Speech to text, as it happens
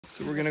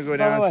So we're gonna go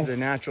down to the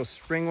natural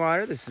spring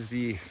water. This is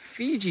the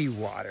Fiji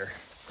water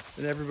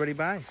that everybody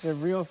buys. The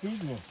real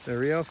Fiji. The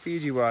real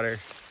Fiji water.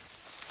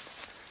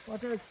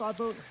 What's our spot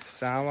boat?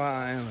 Sawa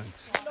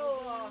Islands.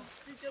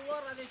 Fiji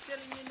water, are they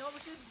selling in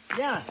overseas?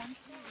 Yeah.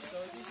 So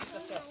this is the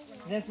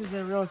source. This is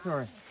the real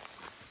source.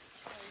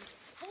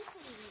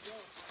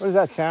 What does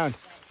that sound?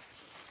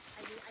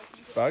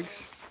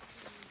 Bugs?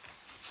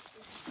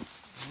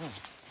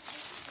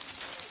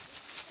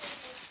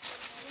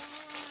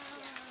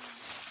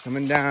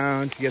 Coming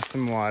down to get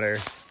some water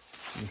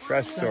from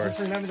fresh source.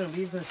 Just remember the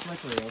leaves are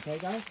slippery, okay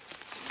guys?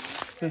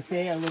 So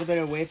stay a little bit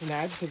away from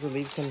that because the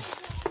leaves can...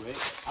 Wait,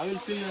 I will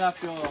fill it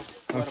up your water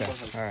Okay,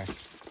 bottle. all right.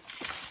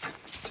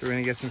 So we're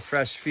gonna get some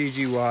fresh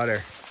Fiji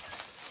water.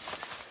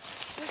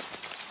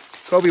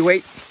 Kobe,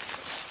 wait.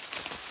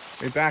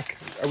 Wait back.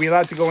 Are we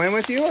allowed to go in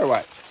with you or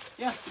what?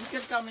 Yeah, you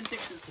can come and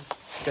take this.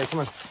 Okay, come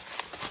on.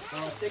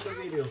 Take a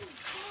video.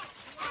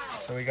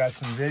 So we got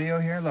some video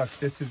here. Look,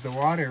 this is the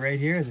water right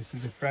here. This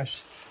is the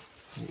fresh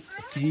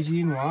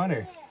Fijian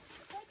water.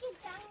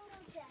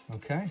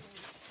 Okay,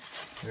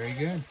 very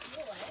good.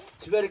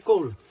 It's very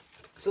cool.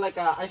 It's like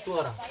ice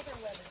water.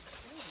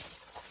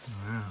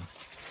 Wow.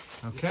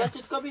 Okay. Touch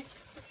it, Kobe.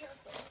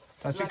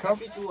 Touch it, Like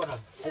Kobe. Fiji water.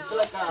 It's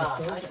like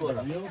ice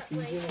water. Real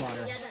Fijian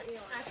water.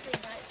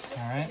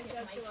 All right.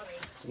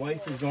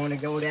 Weiss is going to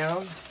go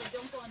down.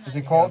 Is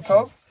it cold,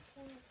 Kobe?